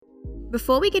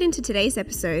Before we get into today's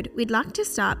episode, we'd like to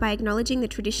start by acknowledging the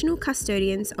traditional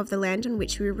custodians of the land on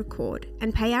which we record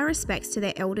and pay our respects to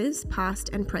their elders, past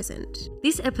and present.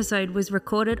 This episode was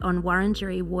recorded on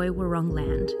Wurundjeri Woi-wurrung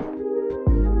land.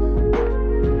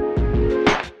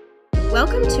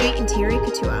 Welcome to Interior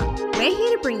Couture. We're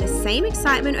here to bring the same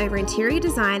excitement over interior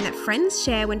design that friends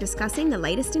share when discussing the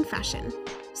latest in fashion.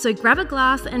 So grab a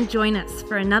glass and join us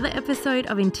for another episode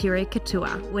of Interior Couture,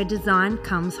 where design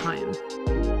comes home.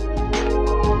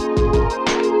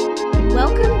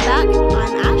 Welcome back.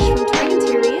 I'm Ash from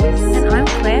 20's. And I'm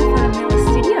Claire from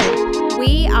Miller Studio.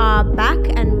 We are back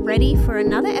and ready for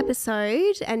another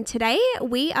episode, and today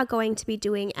we are going to be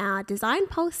doing our Design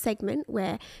Pulse segment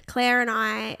where Claire and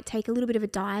I take a little bit of a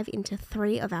dive into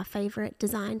 3 of our favourite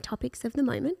design topics of the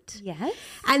moment. Yes.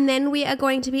 And then we are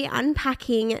going to be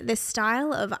unpacking the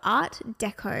style of Art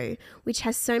Deco, which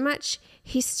has so much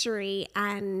history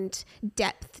and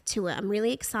depth to it. I'm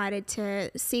really excited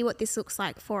to see what this looks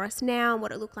like for us now and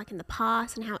what it looked like in the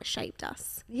past and how it shaped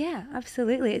us. Yeah,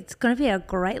 absolutely. It's going to be a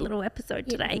great little episode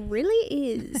today. It really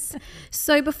is.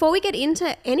 So before we get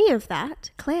into any of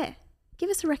that, Claire, give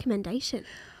us a recommendation.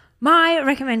 My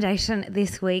recommendation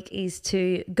this week is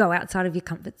to go outside of your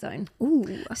comfort zone.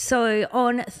 Ooh. So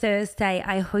on Thursday,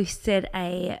 I hosted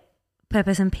a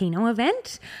Purpose and Pinot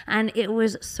event, and it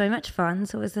was so much fun.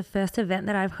 So it was the first event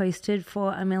that I've hosted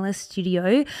for a Miller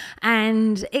Studio,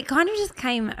 and it kind of just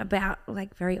came about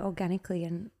like very organically,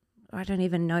 and I don't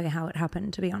even know how it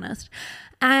happened, to be honest.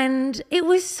 And it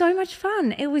was so much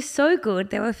fun. It was so good.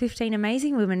 There were 15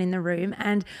 amazing women in the room,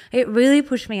 and it really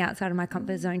pushed me outside of my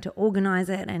comfort zone to organise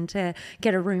it and to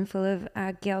get a room full of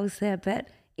girls there. But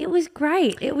it was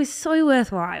great. It was so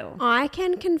worthwhile. I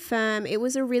can confirm it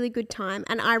was a really good time.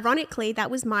 And ironically, that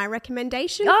was my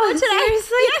recommendation Oh, for today.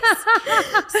 seriously?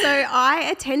 Yes. So I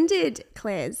attended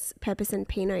Claire's Purpose and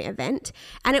Pinot event,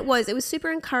 and it was super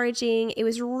encouraging. It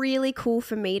was really cool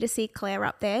for me to see Claire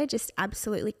up there just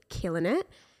absolutely killing it.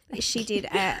 She did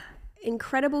an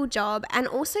incredible job. And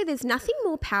also there's nothing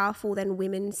more powerful than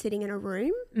women sitting in a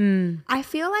room. I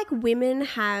feel like women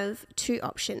have 2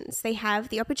 options. They have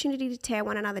the opportunity to tear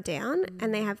one another down,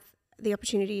 and they have the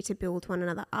opportunity to build one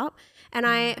another up. And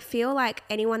I feel like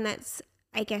anyone that's,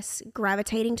 I guess,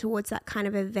 gravitating towards that kind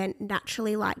of event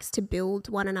naturally likes to build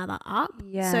one another up.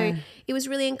 Yeah. So it was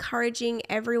really encouraging.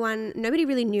 Nobody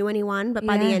really knew anyone, but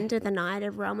by the end of the night,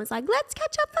 everyone was like, let's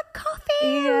catch up for coffee.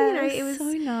 Yeah, it was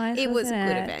so nice. It was a wasn't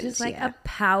good it? event. Just like yeah. a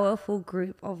powerful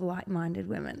group of like-minded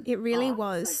women. It really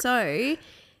was. So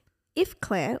if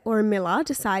Claire or Miller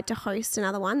decide to host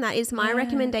another one, that is my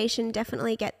recommendation.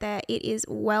 Definitely get there. It is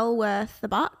well worth the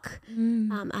buck.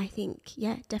 I think,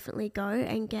 definitely go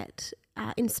and get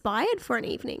inspired for an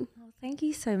evening. Thank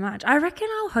you so much. I reckon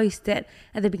I'll host it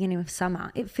at the beginning of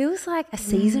summer. It feels like a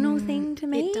seasonal thing to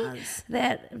me. It does.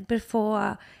 That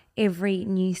before every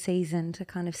new season to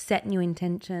kind of set new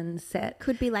intentions,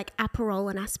 Could be like Aperol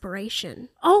and aspiration.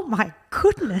 Oh my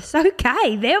goodness.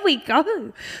 Okay, there we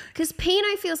go. Because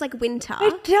Pinot feels like winter.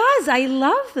 It does. I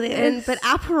love this. But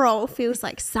Aperol feels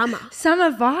like summer. Summer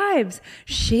vibes.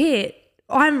 Shit.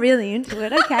 I'm really into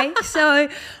it. Okay. So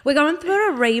we're going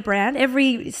through a rebrand.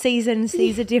 Every season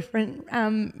sees a different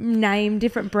name,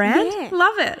 different brand. Yeah.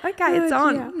 Love it. Okay, it's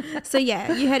on. Yeah. So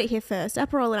you heard it here first.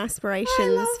 Aperol and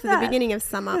aspirations for the beginning of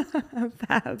summer.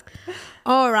 Fab.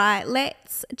 All right,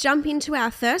 let's jump into our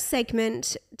first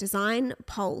segment, Design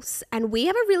Pulse. And we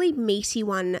have a really meaty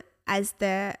one as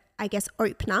the, I guess,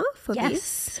 opener for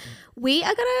this. We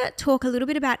are going to talk a little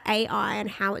bit about AI and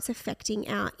how it's affecting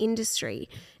our industry.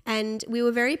 And we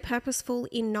were very purposeful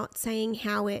in not saying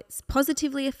how it's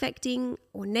positively affecting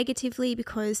or negatively,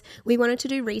 because we wanted to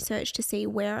do research to see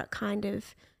where it kind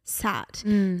of sat.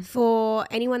 For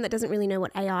anyone that doesn't really know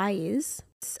what AI is,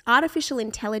 it's artificial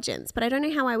intelligence, but I don't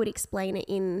know how I would explain it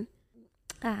in...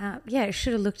 I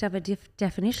should have looked up a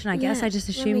definition, I guess. Yeah, I just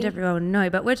assumed everyone would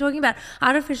know. But we're talking about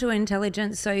artificial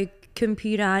intelligence, so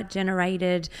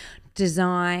computer-generated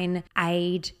design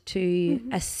aid to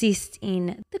assist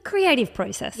in the creative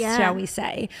process, shall we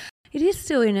say. It is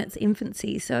still in its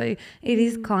infancy, so it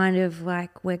is kind of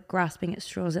like we're grasping at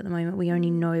straws at the moment. We only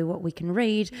know what we can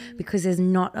read because there's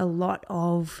not a lot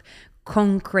of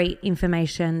concrete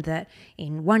information that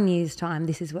in 1 year's time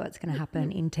this is what's going to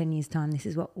happen, in 10 years' time this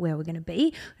is where we're going to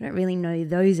be. We don't really know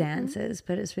those answers,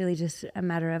 but it's really just a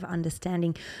matter of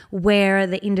understanding where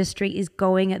the industry is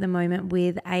going at the moment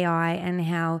with AI and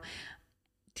how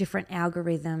different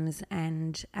algorithms,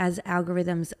 and as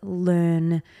algorithms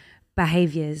learn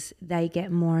behaviors, they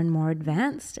get more and more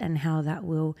advanced, and how that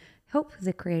will help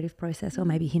the creative process or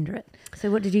maybe hinder it.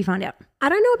 So what did you find out? I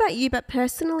don't know about you, but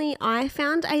personally, I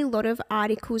found a lot of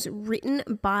articles written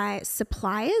by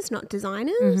suppliers, not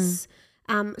designers.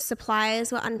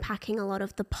 Suppliers were unpacking a lot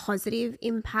of the positive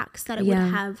impacts that it would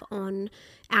have on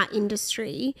our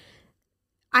industry.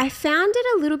 I found it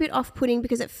a little bit off-putting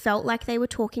because it felt like they were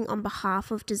talking on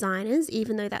behalf of designers,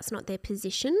 even though that's not their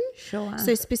position. Sure.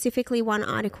 So specifically one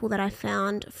article that I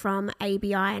found from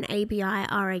ABI, and ABI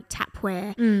are a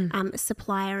tapware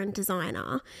supplier and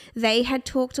designer. They had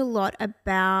talked a lot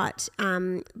about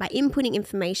by inputting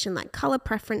information like color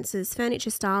preferences,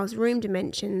 furniture styles, room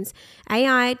dimensions,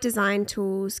 AI design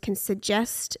tools can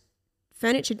suggest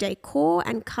furniture decor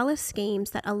and color schemes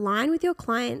that align with your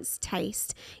client's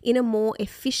taste in a more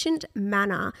efficient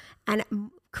manner and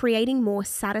creating more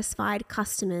satisfied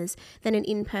customers than an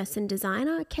in-person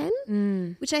designer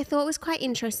can, which I thought was quite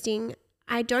interesting.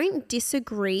 I don't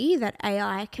disagree that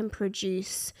AI can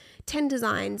produce 10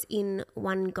 designs in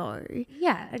one go.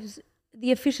 Yeah,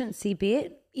 the efficiency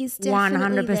bit is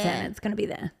definitely 100% there. It's going to be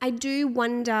there. I do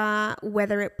wonder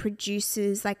whether it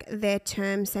produces, like, their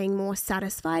term saying more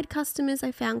satisfied customers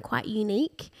I found quite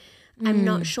unique. I'm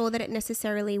not sure that it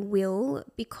necessarily will,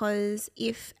 because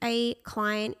if a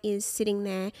client is sitting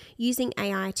there using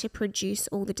AI to produce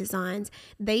all the designs,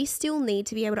 they still need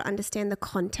to be able to understand the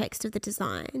context of the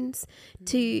designs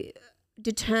to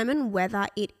determine whether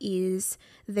it is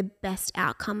the best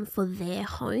outcome for their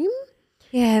home.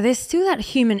 Yeah, there's still that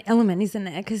human element, isn't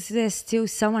there? Because there's still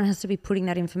someone has to be putting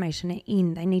that information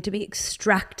in. They need to be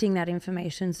extracting that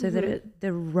information so that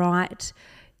the right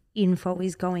info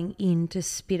is going in to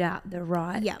spit out the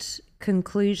right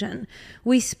conclusion.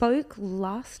 We spoke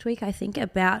last week, I think,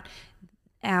 about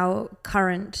our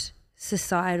current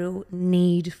societal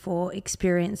need for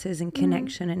experiences and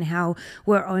connection and how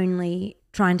we're only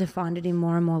trying to find it in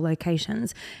more and more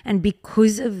locations. And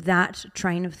because of that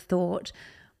train of thought,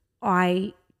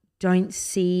 I don't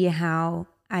see how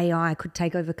AI could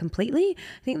take over completely.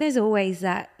 I think there's always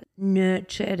that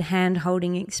nurtured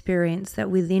hand-holding experience that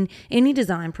within any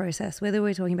design process, whether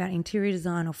we're talking about interior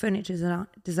design or furniture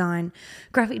design,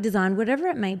 graphic design, whatever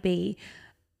it may be,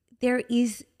 there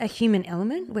is a human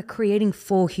element. We're creating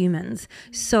for humans.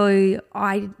 So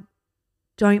I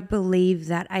don't believe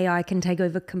that AI can take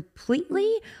over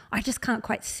completely. I just can't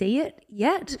quite see it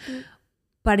yet.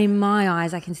 But in my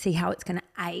eyes, I can see how it's going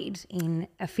to aid in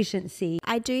efficiency.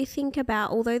 I do think about,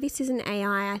 although this isn't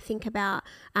AI, I think about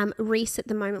Reese at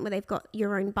the moment, where they've got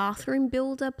your own bathroom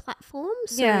builder platform.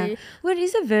 So, well, it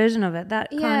is a version of it. That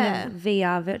kind of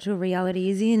VR, virtual reality,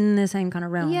 is in the same kind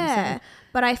of realm. Yeah, so.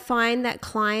 But I find that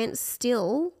clients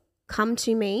still come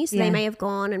to me. So they may have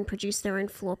gone and produced their own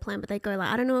floor plan, but they go like,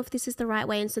 I don't know if this is the right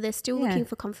way. And so they're still looking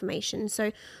for confirmation.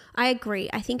 So I agree.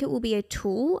 I think it will be a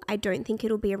tool. I don't think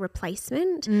it'll be a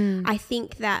replacement. I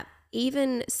think that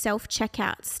even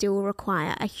self-checkouts still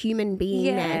require a human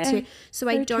being there to, so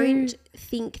I don't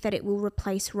think that it will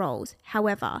replace roles.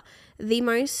 However, the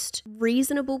most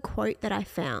reasonable quote that I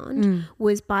found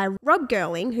was by Rob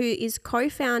Gerling, who is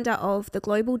co-founder of the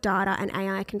global data and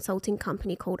AI consulting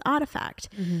company called Artifact.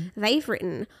 They've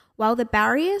written, while the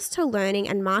barriers to learning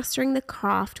and mastering the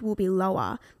craft will be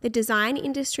lower, the design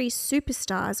industry's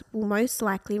superstars will most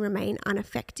likely remain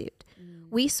unaffected.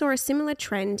 We saw a similar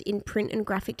trend in print and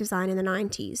graphic design in the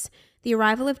 90s. The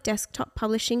arrival of desktop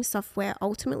publishing software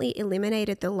ultimately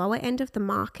eliminated the lower end of the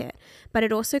market, but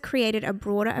it also created a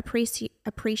broader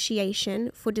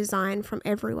appreciation for design from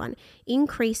everyone,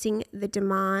 increasing the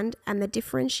demand and the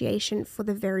differentiation for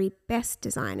the very best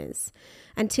designers.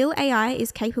 Until AI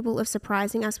is capable of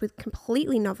surprising us with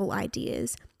completely novel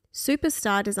ideas,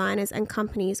 superstar designers and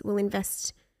companies will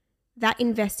invest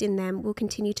in them will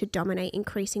continue to dominate,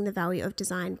 increasing the value of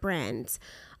design brands.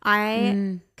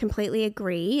 I completely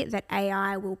agree that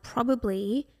AI will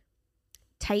probably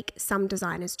take some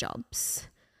designers' jobs.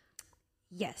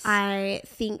 Yes. I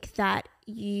think that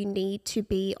you need to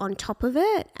be on top of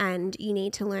it, and you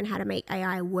need to learn how to make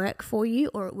AI work for you,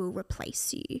 or it will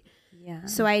replace you. Yeah.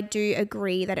 So I do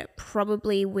agree that it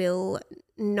probably will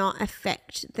not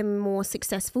affect the more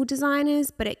successful designers,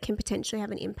 but it can potentially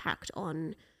have an impact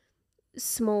on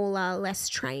smaller, less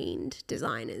trained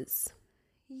designers.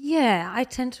 Yeah, I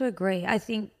tend to agree. I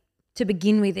think to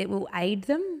begin with, it will aid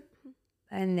them,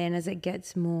 and then as it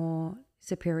gets more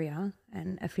superior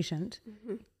and efficient,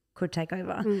 could take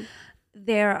over.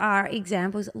 There are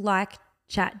examples like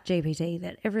ChatGPT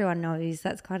that everyone knows.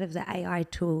 That's kind of the AI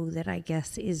tool that I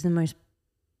guess is the most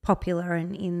popular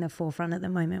and in the forefront at the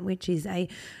moment, which is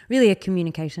really a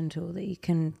communication tool that you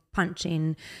can punch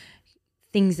in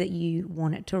things that you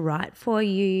want it to write for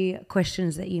you,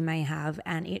 questions that you may have,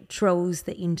 and it trolls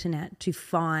the internet to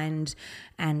find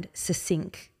and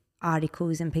succinct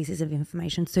articles and pieces of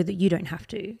information so that you don't have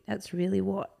to. That's really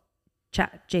what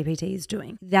ChatGPT is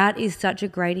doing. That is such a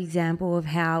great example of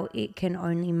how it can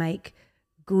only make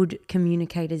good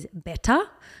communicators better,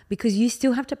 because you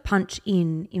still have to punch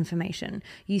in information.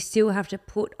 You still have to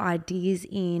put ideas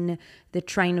in the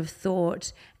train of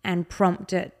thought and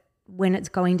prompt it when it's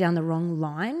going down the wrong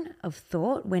line of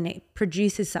thought, when it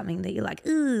produces something that you're like,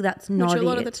 ooh, that's not it. Which a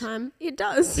lot of the time it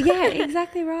does. Yeah,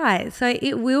 exactly right. So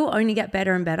it will only get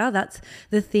better and better. That's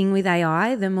the thing with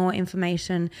AI. The more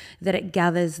information that it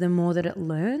gathers, the more that it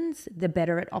learns, the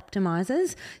better it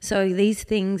optimizes. So these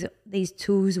things, these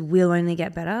tools will only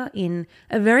get better in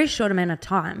a very short amount of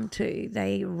time too.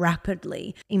 They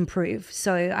rapidly improve.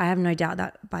 So I have no doubt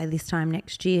that by this time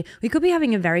next year, we could be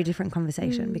having a very different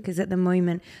conversation, because at the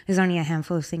moment there's only a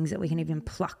handful of things that we can even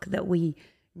pluck that we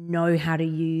know how to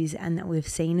use and that we've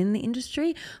seen in the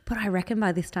industry. But I reckon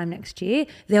by this time next year,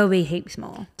 there'll be heaps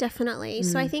more. Definitely.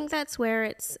 So I think that's where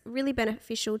it's really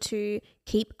beneficial to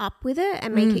keep up with it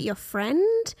and make it your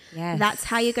friend. Yes. That's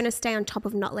how you're going to stay on top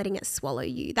of not letting it swallow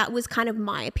you. That was kind of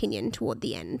my opinion toward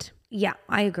the end. Yeah,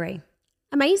 I agree.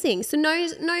 Amazing. So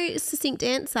no succinct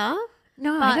answer.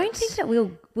 No, I don't think that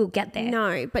we'll get there.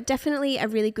 No, but definitely a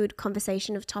really good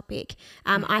conversation of topic.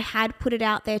 I had put it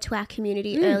out there to our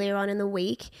community earlier on in the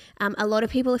week. A lot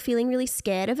of people are feeling really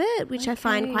scared of it, which I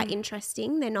find quite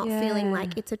interesting. They're not feeling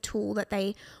like it's a tool that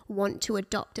they want to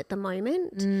adopt at the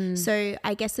moment. So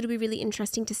I guess it'll be really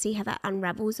interesting to see how that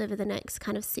unravels over the next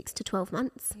kind of 6 to 12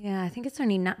 months. Yeah, I think it's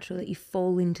only natural that you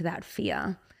fall into that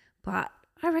fear. But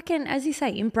I reckon, as you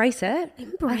say, embrace it.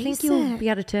 I think you'll be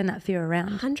able to turn that fear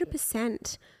around.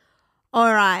 100%.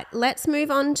 All right, let's move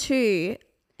on to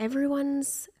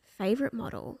everyone's favourite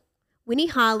model. Winnie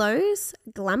Harlow's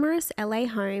glamorous LA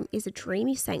home is a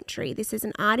dreamy sanctuary. This is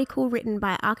an article written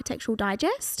by Architectural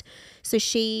Digest. So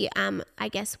she, I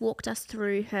guess, walked us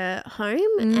through her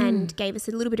home and gave us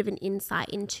a little bit of an insight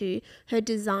into her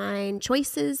design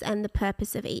choices and the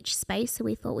purpose of each space. So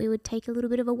we thought we would take a little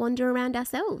bit of a wander around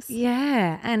ourselves.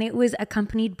 Yeah, and it was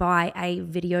accompanied by a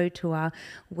video tour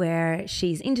where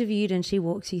she's interviewed and she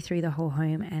walks you through the whole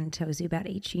home and tells you about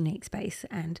each unique space.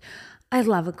 And I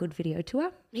love a good video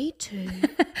tour. Me too.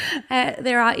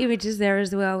 There are images there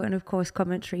as well, and of course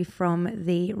commentary from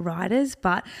the writers,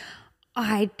 but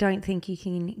I don't think you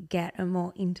can get a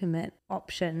more intimate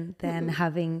option than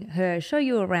having her show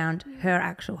you around her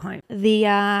actual home.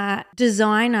 The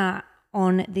designer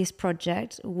on this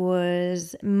project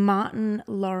was Martin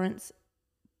Lawrence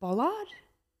Bullard.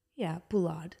 Yeah,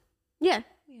 Bullard. Yeah.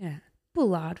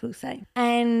 Bullard, we'll say.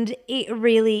 And it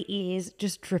really is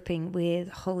just dripping with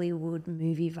Hollywood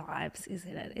movie vibes,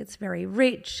 isn't it? It's very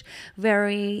rich, there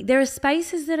are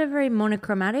spaces that are very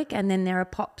monochromatic, and then there are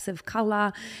pops of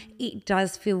colour. It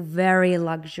does feel very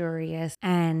luxurious,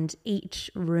 and each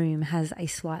room has a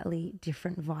slightly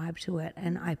different vibe to it.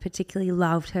 And I particularly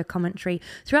loved her commentary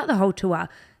throughout the whole tour.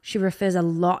 She refers a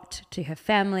lot to her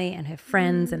family and her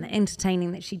friends and the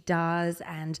entertaining that she does,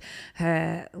 and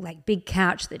her like big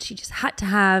couch that she just had to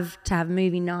have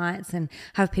movie nights and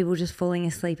have people just falling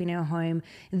asleep in her home.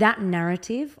 That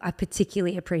narrative I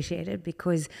particularly appreciated,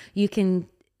 because you can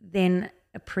then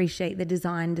appreciate the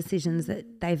design decisions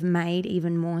that they've made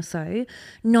even more so,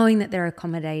 knowing that they're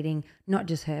accommodating not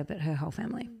just her but her whole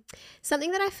family.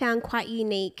 Something that I found quite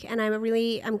unique, and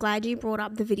I'm glad you brought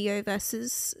up the video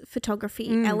versus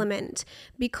photography element,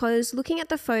 because looking at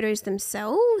the photos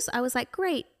themselves, I was like,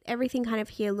 great, everything kind of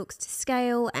here looks to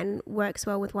scale and works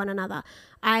well with one another.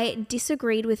 I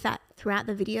disagreed with that throughout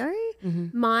the video.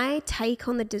 My take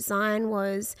on the design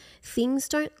was things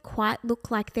don't quite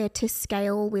look like they're to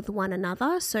scale with one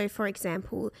another. So for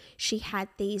example, she had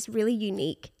these really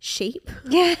unique sheep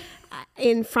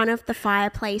in front of the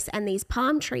fireplace and these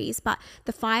palm trees, but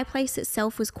the fireplace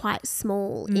itself was quite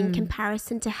small in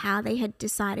comparison to how they had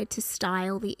decided to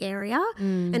style the area.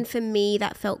 And for me,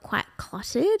 that felt quite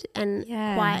cluttered and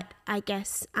quite, I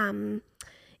guess,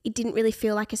 it didn't really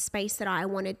feel like a space that I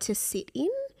wanted to sit in.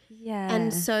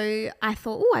 And so I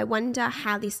thought, I wonder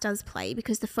how this does play,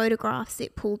 because the photographs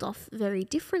it pulled off very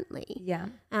differently.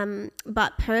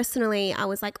 But personally, I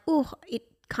was like, it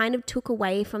kind of took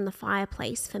away from the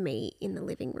fireplace for me in the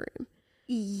living room.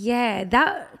 Yeah,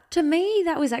 that to me,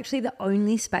 that was actually the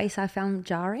only space I found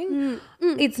jarring.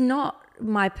 It's not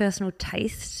my personal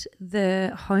taste,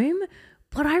 the home,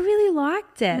 but I really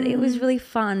liked it. It was really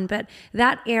fun. But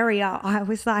that area, I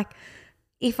was like,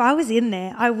 if I was in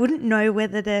there, I wouldn't know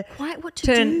whether to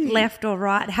turn left or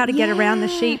right, how to get around the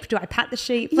sheep. Do I pat the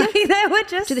sheep? Yeah. Like, they were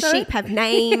just do the sheep have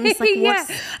names? Like, yeah.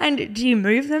 And do you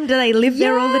move them? Do they live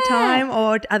there all the time,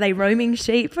 or are they roaming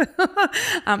sheep?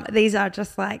 These are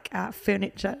just like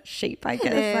furniture sheep, I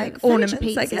guess, like ornaments,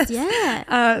 pizzas, I guess,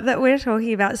 that we're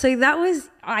talking about. So that was,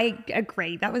 I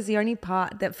agree, that was the only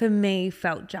part that for me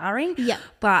felt jarring. Yeah.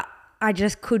 But I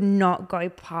just could not go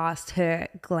past her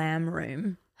glam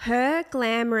room. Her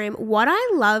glam room, what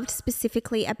I loved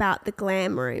specifically about the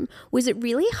glam room was it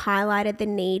really highlighted the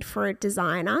need for a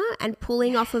designer, and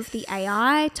pulling off of the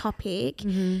AI topic.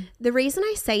 Mm-hmm. The reason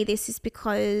I say this is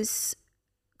because,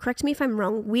 correct me if I'm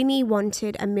wrong, Winnie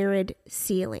wanted a mirrored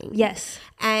ceiling. Yes.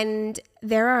 And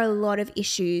there are a lot of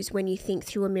issues when you think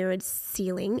through a mirrored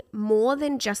ceiling, more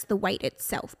than just the weight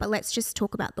itself. But let's just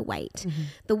talk about the weight. Mm-hmm.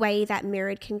 The way that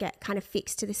mirrored can get kind of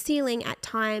fixed to the ceiling at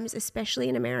times, especially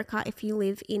in America, if you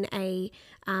live in a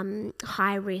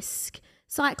high risk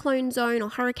cyclone zone or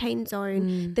hurricane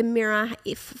zone, the mirror,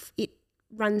 if it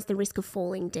runs the risk of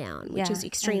falling down, which is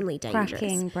extremely dangerous.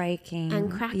 Cracking, breaking.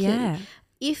 And cracking. Yeah.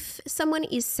 If someone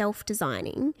is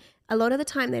self-designing, a lot of the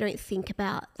time they don't think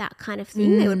about that kind of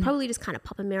thing. They would probably just kind of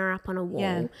pop a mirror up on a wall.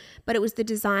 Yeah. But it was the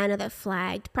designer that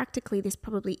flagged, practically this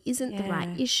probably isn't the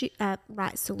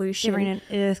right solution. They're in an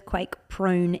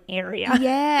earthquake-prone area.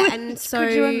 Yeah, and so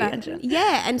could you imagine?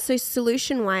 Yeah, and so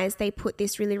solution-wise, they put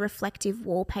this really reflective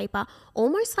wallpaper,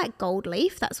 almost like gold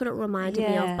leaf. That's what it reminded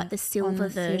me of, but the silver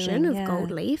version of gold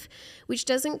leaf, which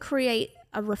doesn't create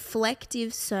a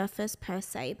reflective surface per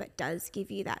se, but does give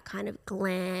you that kind of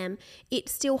glam. It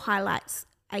still highlights,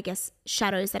 I guess,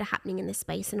 shadows that are happening in the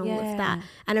space and all of that,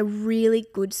 and a really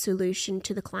good solution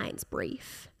to the client's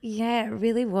brief. Yeah, it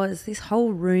really was. This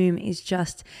whole room is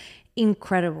just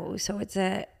incredible. So it's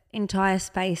a entire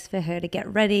space for her to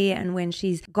get ready, and when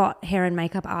she's got hair and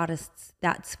makeup artists,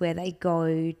 that's where they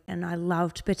go. And I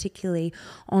loved particularly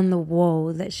on the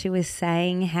wall that she was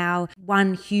saying how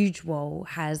one huge wall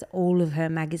has all of her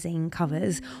magazine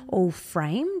covers all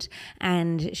framed,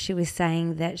 and she was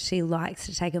saying that she likes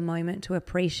to take a moment to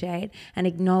appreciate and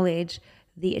acknowledge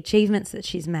the achievements that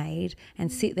she's made and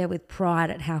sit there with pride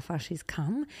at how far she's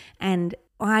come. And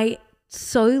I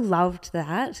so loved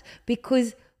that,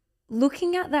 because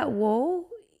looking at that wall,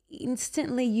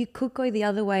 instantly you could go the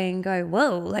other way and go,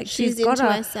 whoa, like she's got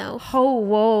a whole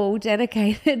wall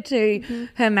dedicated to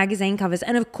her magazine covers.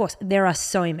 And of course, there are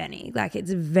so many. Like,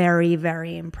 it's very,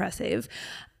 very impressive.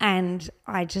 And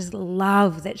I just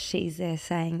love that she's there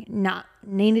saying, nah,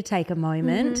 need to take a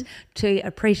moment to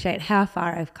appreciate how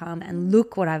far I've come and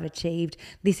look what I've achieved.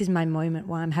 This is my moment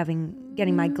while I'm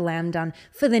getting my glam done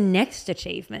for the next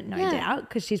achievement, no doubt,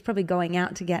 because she's probably going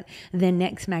out to get the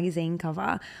next magazine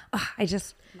cover. Oh, I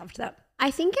just loved that.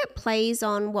 I think it plays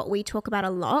on what we talk about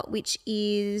a lot, which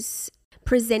is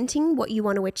presenting what you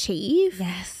want to achieve.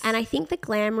 Yes. And I think the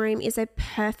glam room is a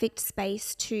perfect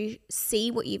space to see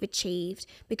what you've achieved,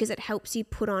 because it helps you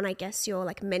put on, I guess, your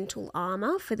like mental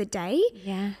armor for the day.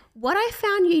 Yeah. What I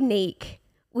found unique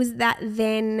was that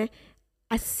then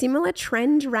a similar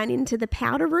trend ran into the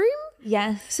powder room.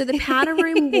 Yes. So the powder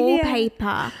room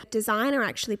wallpaper, designer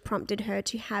actually prompted her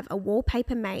to have a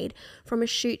wallpaper made from a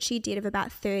shoot she did of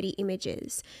about 30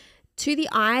 images. To the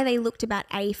eye, they looked about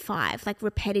A5, like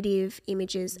repetitive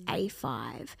images,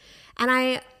 A5. And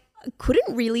I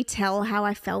couldn't really tell how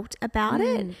I felt about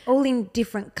it. All in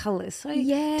different colours. So to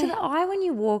the eye, when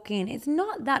you walk in, it's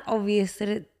not that obvious that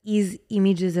it is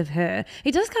images of her.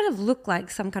 It does kind of look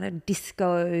like some kind of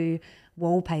disco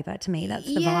wallpaper to me. That's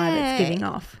the vibe it's giving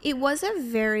off. It was a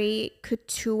very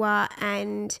couture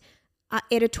and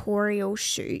editorial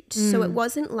shoot. So it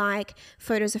wasn't like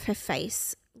photos of her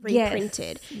face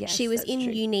reprinted. Yes, she was in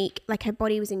unique, like her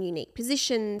body was in unique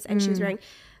positions, and she was wearing,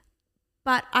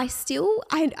 but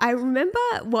I remember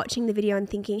watching the video and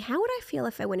thinking, how would I feel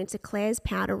if I went into Claire's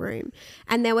powder room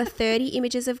and there were 30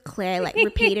 images of Claire like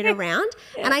repeated around?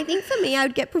 And I think for me, I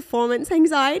would get performance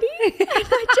anxiety. And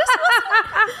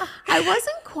I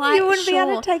wasn't quite You wouldn't sure.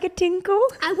 be able to take a tinkle?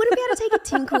 I wouldn't be able to take a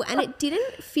tinkle, and it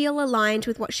didn't feel aligned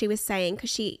with what she was saying, because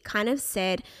she kind of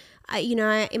said,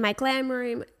 in my glam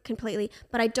room completely,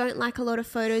 but I don't like a lot of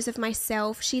photos of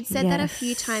myself. She'd said that a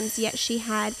few times, yet she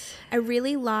had a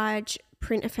really large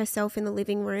print of herself in the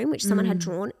living room, which someone had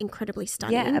drawn, incredibly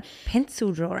stunning. Yeah, a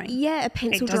pencil drawing. Yeah, a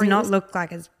pencil drawing. It does not look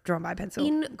like it's drawn by pencil.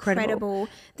 Incredible.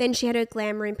 Then she had her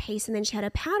glam room piece, and then she had her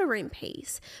powder room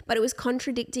piece, but it was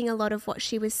contradicting a lot of what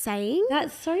she was saying.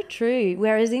 That's so true.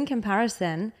 Whereas in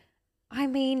comparison, I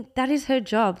mean, that is her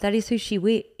job. That is who she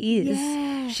is.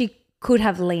 Yeah. She could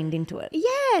have leaned into it.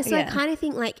 Yeah, So I kind of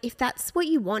think like if that's what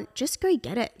you want, just go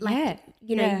get it. Like,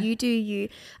 you know, you do you.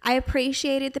 I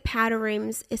appreciated the powder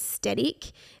room's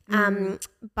aesthetic,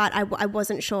 but I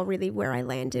wasn't sure really where I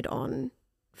landed on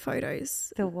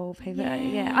photos. The wallpaper.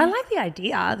 Yeah. I like the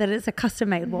idea that it's a custom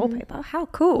made wallpaper. How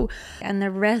cool. And the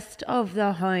rest of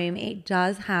the home, it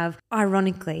does have,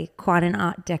 ironically, quite an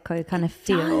Art Deco kind of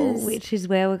feel, which is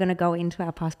where we're going to go into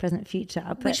our past, present, future.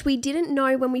 But which we didn't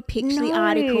know when we picked the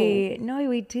article. No,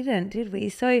 we didn't, did we?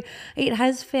 So it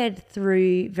has fed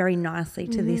through very nicely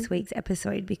to this week's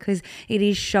episode because it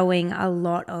is showing a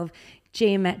lot of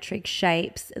geometric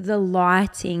shapes, the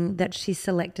lighting that she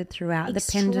selected throughout, the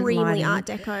pendant lighting. Art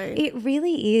Deco. It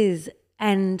really is.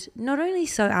 And not only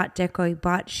so Art Deco,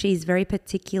 but she's very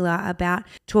particular about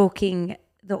talking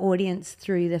the audience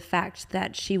through the fact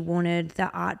that she wanted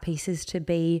the light pieces to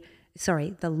be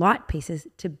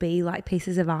like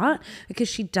pieces of art, because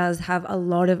she does have a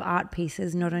lot of art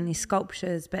pieces, not only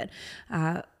sculptures, but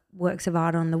works of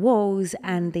art on the walls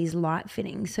and these light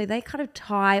fittings. So they kind of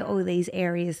tie all these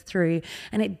areas through,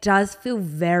 and it does feel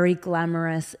very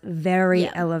glamorous, very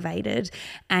elevated.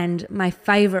 And my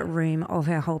favorite room of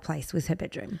her whole place was her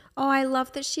bedroom. Oh, I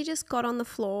love that she just got on the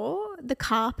floor. The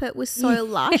carpet was so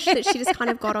lush that she just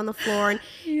kind of got on the floor, and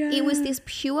it was this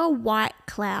pure white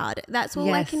cloud. That's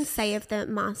all I can say of the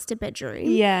master bedroom.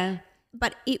 Yeah.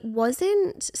 But it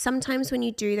wasn't, sometimes when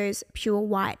you do those pure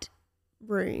white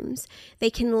rooms,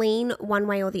 they can lean one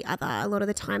way or the other. A lot of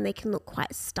the time they can look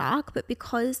quite stark, but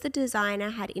because the designer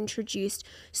had introduced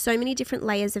so many different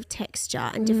layers of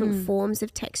texture and different forms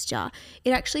of texture,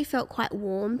 it actually felt quite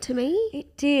warm to me.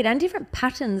 It did, and different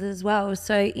patterns as well.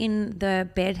 So in the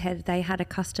bedhead, they had a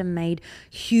custom made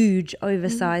huge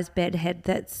oversized bedhead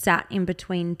that sat in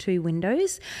between two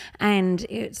windows, and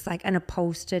it's like an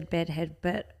upholstered bedhead,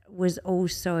 but was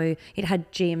also, it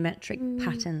had geometric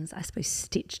patterns, I suppose,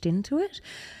 stitched into it.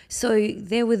 So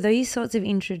there were these sorts of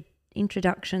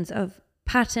introductions of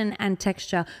pattern and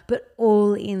texture, but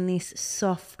all in this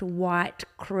soft, white,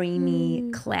 creamy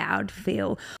cloud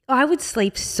feel. I would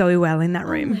sleep so well in that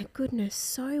room. Oh my goodness,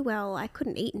 so well. I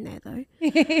couldn't eat in there though.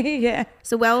 Yeah.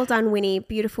 So well done, Winnie.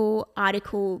 Beautiful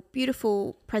article,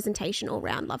 beautiful presentation all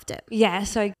round. Loved it. Yeah,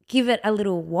 so give it a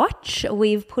little watch.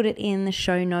 We've put it in the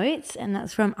show notes, and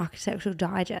that's from Architectural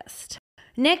Digest.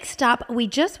 Next up, we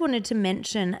just wanted to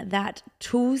mention that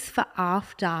Tools for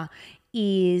After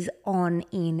is on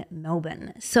in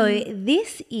Melbourne. So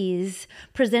this is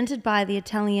presented by the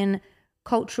Italian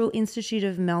Cultural Institute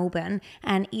of Melbourne,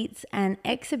 and it's an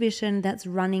exhibition that's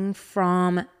running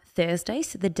from Thursday,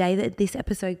 so the day that this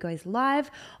episode goes live,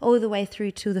 all the way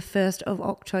through to the 1st of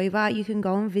October. You can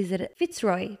go and visit at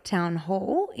Fitzroy Town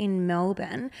Hall in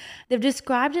Melbourne. They've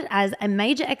described it as a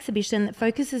major exhibition that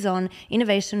focuses on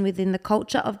innovation within the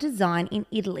culture of design in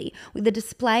Italy, with a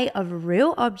display of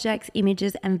real objects,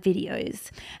 images and videos.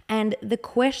 And the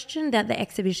question that the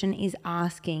exhibition is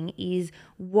asking is,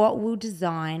 what will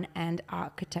design and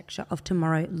architecture of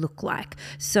tomorrow look like?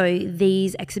 So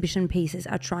these exhibition pieces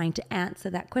are trying to answer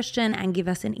that question and give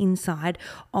us an insight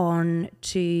on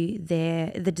to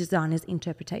the designer's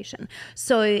interpretation.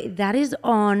 So that is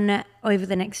on over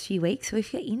the next few weeks. So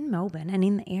if you're in Melbourne and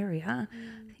in the area,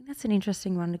 I think that's an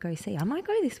interesting one to go see. I might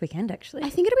go this weekend actually. I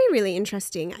think it'll be really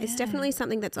interesting. It's definitely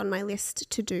something that's on my list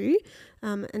to do.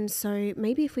 And so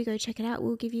maybe if we go check it out,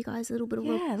 we'll give you guys a little bit of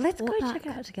let's go check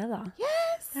it out together. Yes.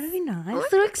 That'd be nice.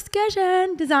 Little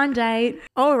excursion, design date.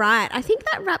 All right. I think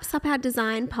that wraps up our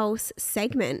Design Pulse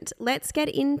segment. Let's get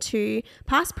into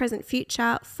past, present,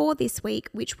 future for this week,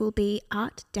 which will be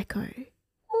Art Deco.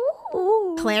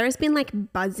 Ooh. Claire has been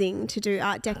like buzzing to do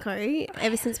Art Deco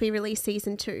ever since we released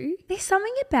season 2. There's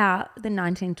something about the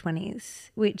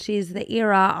 1920s, which is the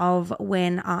era of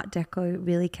when Art Deco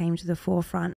really came to the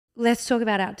forefront. Let's talk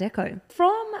about Art Deco.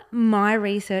 From my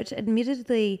research,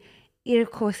 admittedly, it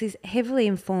of course is heavily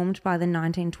informed by the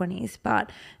 1920s,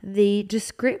 but the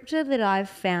descriptor that I've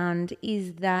found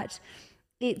is that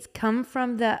it's come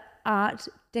from the art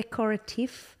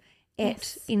décoratif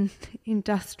et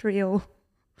industrial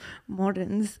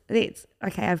moderns. It's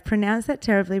okay, I've pronounced that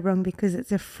terribly wrong because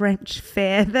it's a French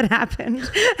fair that happened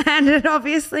and it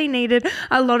obviously needed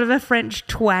a lot of a French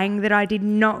twang that I did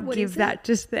not give that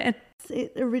just then.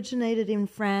 It originated in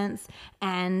France,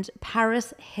 and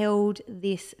Paris held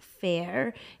this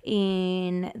fair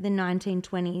in the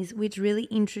 1920s, which really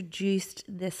introduced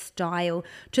the style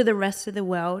to the rest of the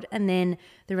world, and then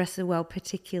the rest of the world,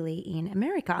 particularly in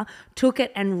America, took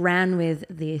it and ran with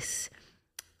this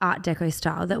Art Deco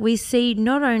style that we see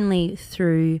not only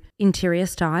through interior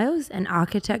styles and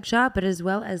architecture, but as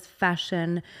well as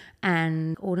fashion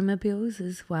and automobiles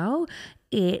as well.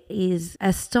 It is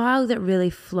a style that really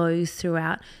flows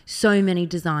throughout so many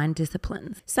design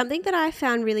disciplines. Something that I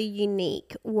found really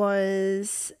unique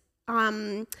was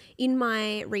in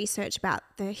my research about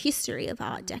the history of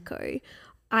Art Deco,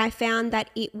 I found that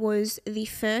it was the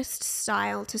first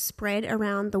style to spread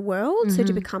around the world, so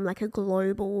to become like a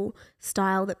global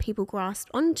style that people grasped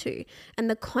onto. And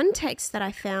the context that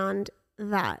I found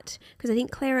that, because I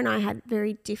think Claire and I had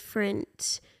very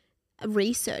different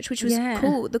research, which was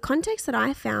cool. The context that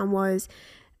I found was,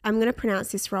 I'm going to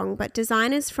pronounce this wrong, but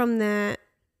designers from the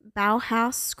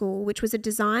Bauhaus School, which was a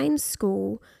design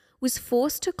school, was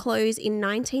forced to close in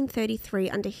 1933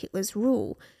 under Hitler's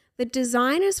rule. The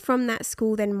designers from that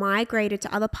school then migrated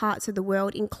to other parts of the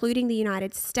world, including the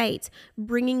United States,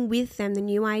 bringing with them the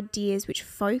new ideas which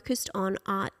focused on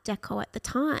Art Deco at the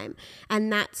time.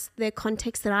 And that's the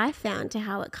context that I found to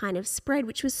how it kind of spread,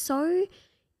 which was so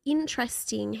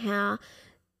interesting, how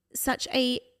such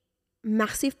a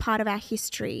massive part of our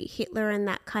history, Hitler and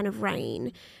that kind of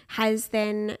reign, has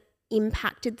then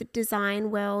impacted the design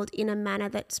world in a manner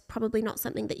that's probably not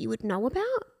something that you would know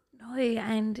about. No,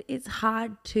 and it's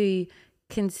hard to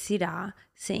consider,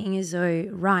 seeing as though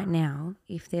right now,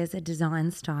 if there's a design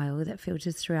style that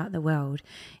filters throughout the world,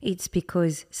 it's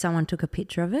because someone took a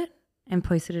picture of it and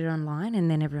posted it online, and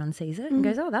then everyone sees it and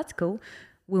goes, oh, that's cool,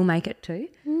 we'll make it too.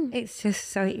 It's just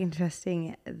so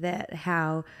interesting that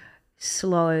how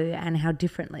slow and how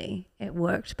differently it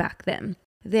worked back then.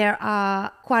 There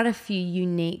are quite a few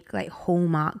unique like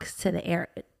hallmarks to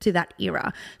that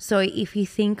era. So if you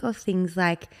think of things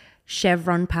like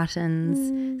chevron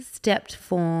patterns, stepped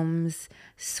forms,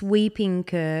 sweeping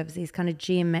curves, these kind of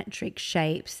geometric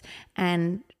shapes,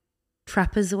 and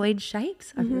trapezoid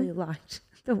shapes, I really liked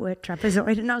the word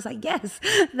trapezoid, and I was like, yes,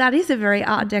 that is a very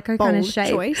Art Deco kind of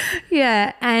shape. Choice.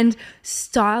 Yeah, and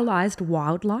stylized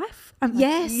wildlife. I'm like,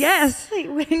 Yes. yes. Like,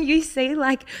 when you see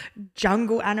like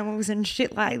jungle animals and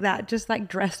shit like that, just like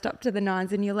dressed up to the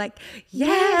nines, and you're like,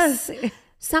 yes.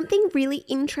 Something really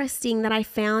interesting that I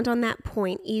found on that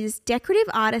point is decorative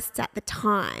artists at the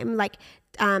time, like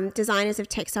designers of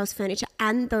textiles, furniture,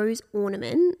 and those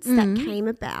ornaments that came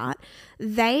about,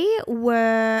 they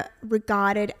were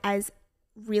regarded as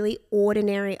really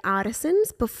ordinary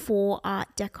artisans before Art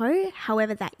Deco.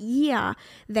 However, that year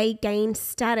they gained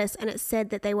status, and it said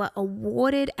that they were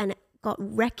awarded and got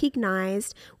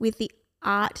recognized with the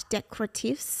Art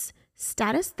Decoratifs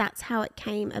status. That's how it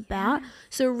came about.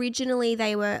 So originally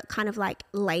they were kind of like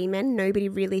laymen. Nobody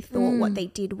really thought what they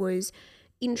did was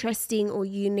interesting or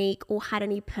unique or had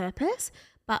any purpose.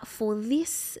 But for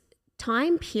this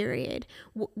time period,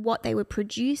 what they were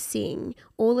producing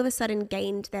all of a sudden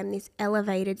gained them this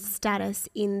elevated status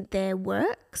in their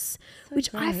works,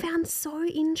 which I found so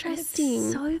interesting.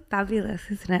 It's so fabulous,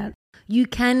 isn't it? You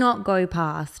cannot go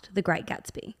past The Great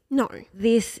Gatsby. No.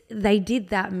 They did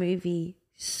that movie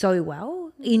so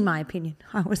well, in my opinion.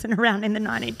 I wasn't around in the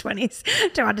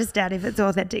 1920s to understand if it's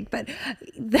authentic, but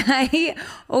they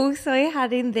also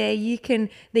had in there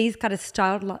these kind of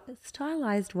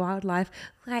stylized wildlife.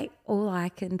 Like, all I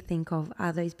can think of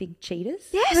are those big cheetahs.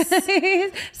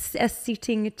 Yes. A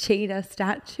sitting cheetah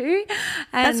statue.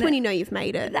 And that's when you know you've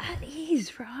made it. That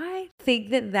is, right? I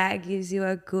think that gives you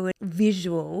a good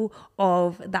visual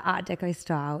of the Art Deco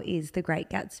style is The Great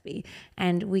Gatsby.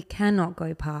 And we cannot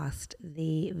go past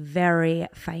the very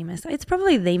famous, it's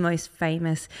probably the most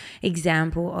famous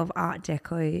example of Art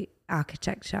Deco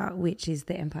architecture, which is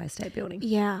the Empire State Building.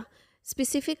 Yeah.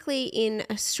 Specifically in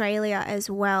Australia as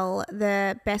well,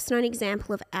 the best known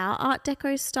example of our Art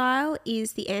Deco style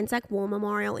is the Anzac War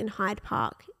Memorial in Hyde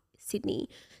Park, Sydney.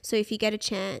 So if you get a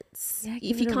chance,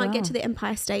 if you can't get to the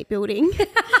Empire State Building,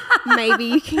 maybe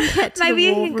you can get to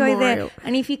the War Memorial. Go there.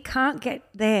 And if you can't get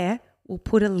there, we'll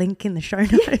put a link in the show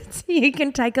notes. You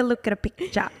can take a look at a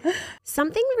picture.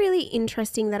 Something really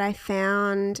interesting that I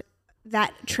found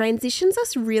that transitions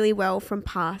us really well from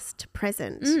past to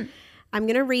present. I'm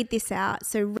going to read this out.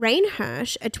 So Rain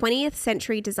Hirsch, a 20th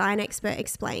century design expert,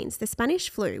 explains the Spanish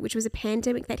flu, which was a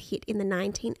pandemic that hit in the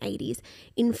 1980s,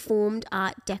 informed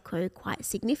Art Deco quite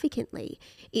significantly.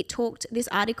 This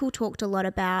article talked a lot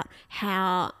about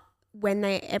how when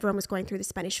everyone was going through the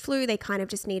Spanish flu, they kind of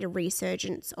just need a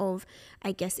resurgence of,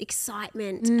 I guess,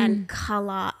 excitement and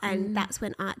colour. And that's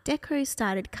when Art Deco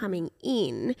started coming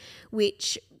in,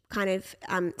 which kind of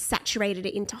saturated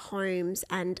it into homes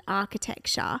and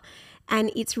architecture. And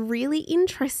it's really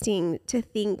interesting to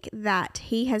think that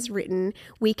he has written,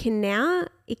 we can now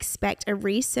expect a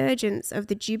resurgence of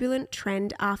the jubilant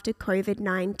trend after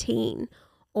COVID-19.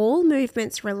 all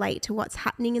movements relate to what's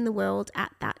happening in the world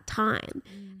at that time.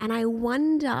 And I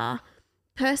wonder,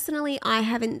 personally, I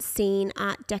haven't seen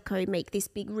Art Deco make this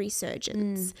big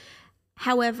resurgence.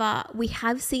 However, we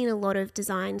have seen a lot of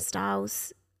design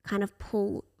styles kind of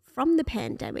pull from the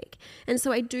pandemic. And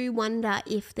so I do wonder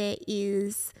if there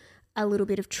is a little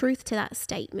bit of truth to that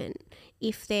statement,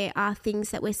 if there are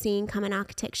things that we're seeing come in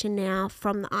architecture now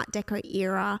from the Art Deco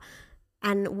era,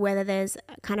 and whether there's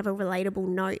kind of a relatable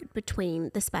note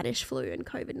between the Spanish flu and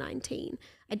COVID-19.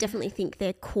 I definitely think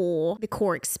the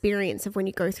core experience of when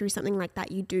you go through something like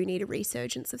that, you do need a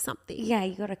resurgence of something. Yeah,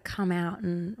 you got to come out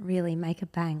and really make a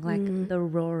bang, like the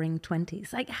Roaring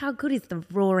 20s. Like, how good is the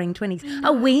Roaring 20s?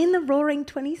 Are we in the Roaring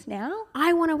 20s now?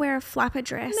 I want to wear a flapper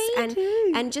dress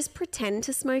and just pretend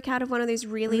to smoke out of one of those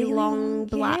really long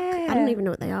black, I don't even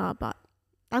know what they are, but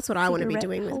that's what I want to be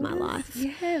doing with my life.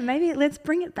 Yeah, maybe let's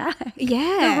bring it back.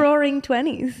 Yeah. The Roaring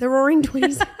 20s. The Roaring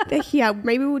 20s. They're here.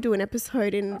 Maybe we'll do an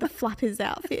episode in the flappers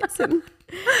outfits. And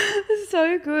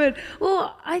so good.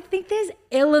 Well, I think there's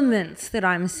elements that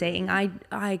I'm seeing.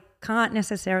 I can't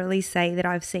necessarily say that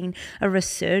I've seen a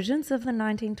resurgence of the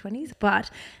 1920s, but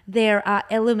there are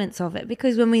elements of it,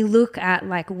 because when we look at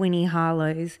like Winnie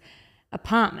Harlow's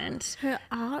apartment, her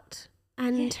art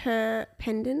and her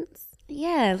pendants.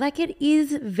 Yeah, like it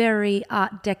is very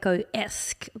Art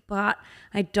Deco-esque, but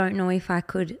I don't know if I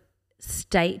could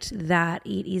state that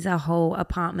it is a whole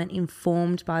apartment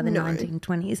informed by the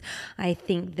 1920s. I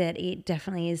think that it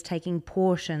definitely is taking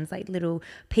portions, like little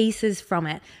pieces from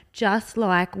it, just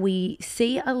like we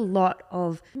see a lot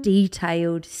of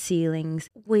detailed ceilings.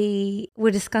 We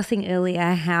were discussing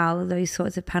earlier how those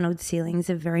sorts of panelled ceilings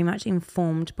are very much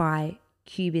informed by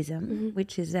Cubism,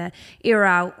 which is an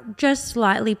era just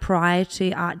slightly prior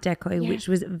to Art Deco, which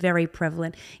was very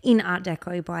prevalent in Art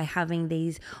Deco by having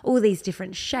all these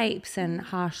different shapes and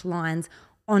harsh lines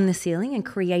on the ceiling and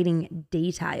creating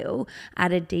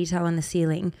added detail on the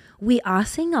ceiling. We are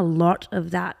seeing a lot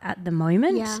of that at the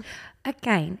moment. Yeah.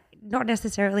 Again, not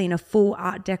necessarily in a full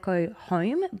Art Deco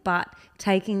home, but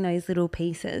taking those little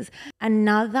pieces.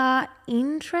 Another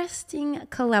interesting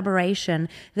collaboration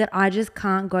that I just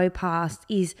can't go past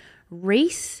is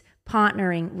Reese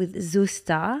partnering with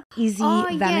Zusta,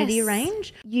 Izzy Vanity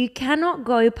range. You cannot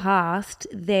go past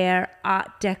their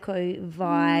Art Deco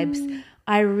vibes.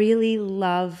 I really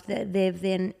love that they've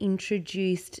then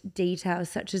introduced details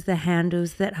such as the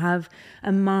handles that have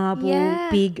a marble,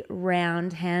 big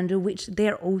round handle, which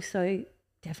they're also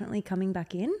definitely coming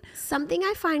back in. Something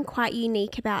I find quite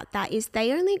unique about that is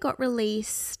they only got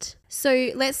released, so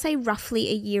let's say roughly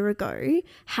a year ago.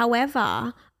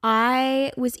 However,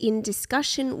 I was in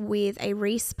discussion with a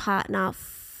Reese partner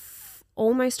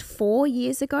almost 4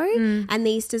 years ago, and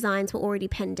these designs were already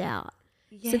penned out.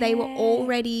 So they were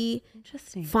already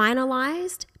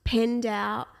finalised, penned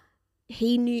out.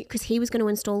 He knew, because he was going to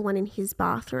install one in his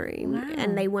bathroom,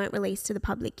 and they weren't released to the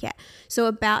public yet. So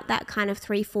about that kind of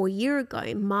 3-4 year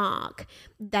ago mark,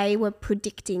 they were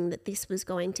predicting that this was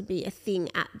going to be a thing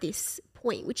at this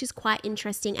point, which is quite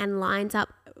interesting and lines up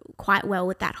quite well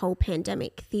with that whole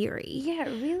pandemic theory. Yeah,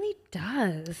 it really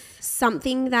does.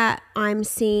 Something that I'm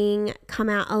seeing come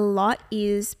out a lot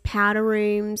is powder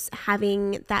rooms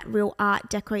having that real Art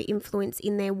Deco influence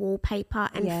in their wallpaper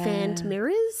and fanned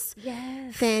mirrors.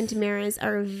 Yes. Fanned mirrors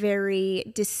are a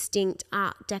very distinct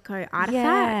Art Deco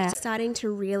artifact, starting to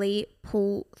really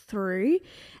pull through.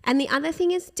 And the other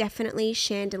thing is definitely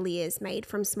chandeliers made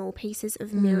from small pieces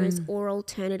of mirrors, or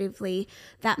alternatively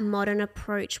that modern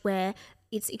approach where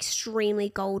it's extremely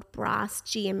gold brass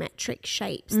geometric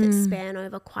shapes that span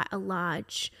over quite a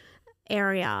large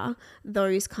area.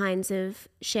 Those kinds of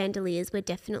chandeliers we're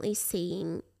definitely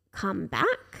seeing come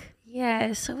back.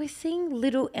 Yeah, so we're seeing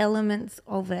little elements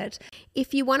of it.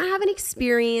 If you want to have an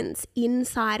experience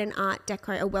inside an Art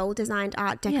Deco, a well-designed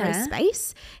Art Deco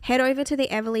space, head over to the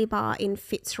Everly Bar in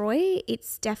Fitzroy.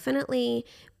 It's definitely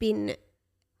been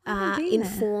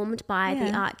informed by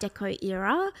the Art Deco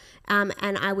era,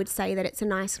 and I would say that it's a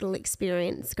nice little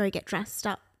experience. Go get dressed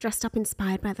up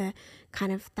inspired by the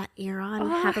kind of that era and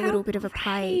have a little bit of a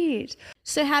play.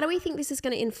 So how do we think this is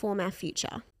going to inform our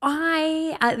future?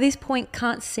 I, at this point,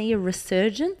 can't see a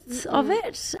resurgence of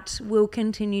it. We'll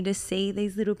continue to see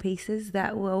these little pieces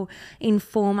that will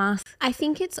inform us. I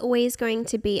think it's always going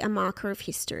to be a marker of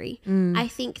history. I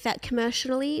think that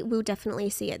commercially we'll definitely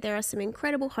see it. There are some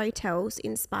incredible hotels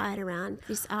inspired around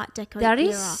this Art Deco era. That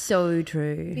is so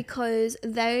true. Because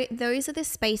those are the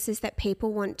spaces that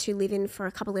people want to live in for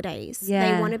a couple of days.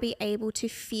 They want to be able to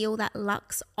feel that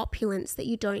luxe opulence that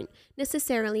you don't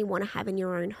necessarily want to have in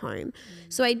your own home.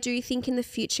 So I do think in the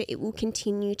future it will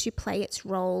continue to play its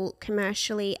role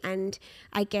commercially and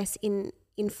I guess in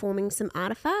informing some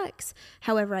artifacts.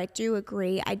 However, I do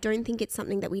agree. I don't think it's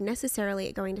something that we necessarily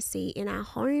are going to see in our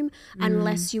home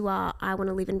unless you are, I want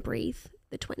to live and breathe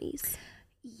the 20s.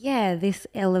 Yeah, this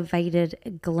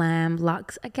elevated glam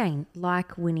luxe, again,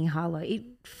 like Winnie Harlow, it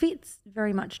fits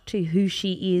very much to who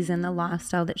she is and the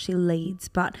lifestyle that she leads.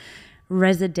 But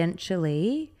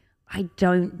residentially, I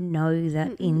don't know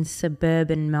that in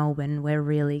suburban Melbourne we're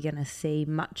really going to see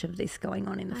much of this going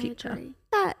on in the future. Agree.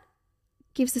 That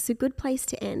gives us a good place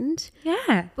to end.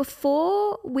 Yeah.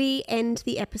 Before we end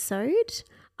the episode,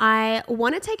 I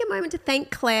want to take a moment to thank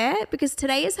Claire because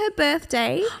today is her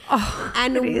birthday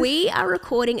and we are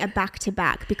recording a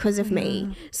back-to-back because of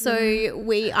me. So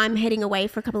I'm heading away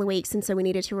for a couple of weeks and so we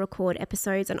needed to record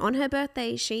episodes, and on her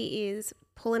birthday she is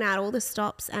pulling out all the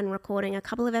stops and recording a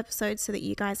couple of episodes so that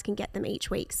you guys can get them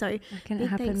each week. So big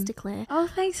thanks to Claire. Oh,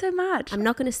 thanks so much. I'm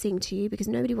not going to sing to you because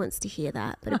nobody wants to hear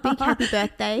that, but a big happy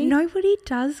birthday. Nobody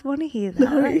does want to hear that.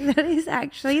 No. Like, that is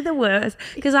actually the worst,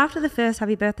 because after the first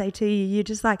happy birthday to you, you're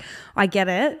just like, I get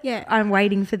it. Yeah. I'm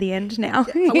waiting for the end now.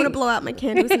 I want to blow out my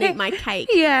candles and eat my cake.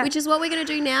 Yeah. Which is what we're going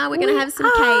to do now. We're going to have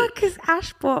some cake. Because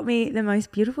Ash bought me the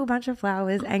most beautiful bunch of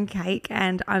flowers and cake,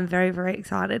 and I'm very, very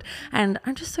excited. And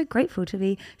I'm just so grateful to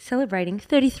be celebrating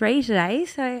 33 today,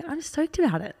 so I'm stoked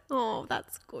about it. Oh,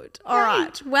 that's good. All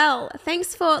right. Well,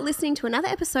 thanks for listening to another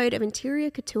episode of Interior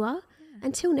Couture.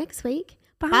 Until next week.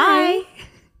 Bye.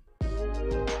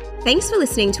 Thanks for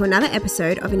listening to another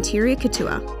episode of Interior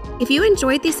Couture. If you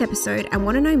enjoyed this episode and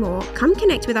want to know more, come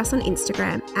connect with us on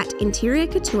Instagram at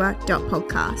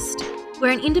interiorcouture.podcast. We're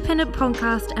an independent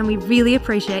podcast and we really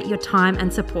appreciate your time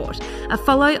and support. A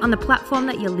follow on the platform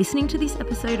that you're listening to this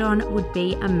episode on would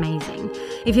be amazing.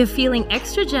 If you're feeling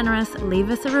extra generous, leave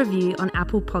us a review on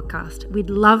Apple Podcast. We'd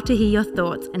love to hear your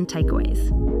thoughts and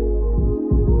takeaways.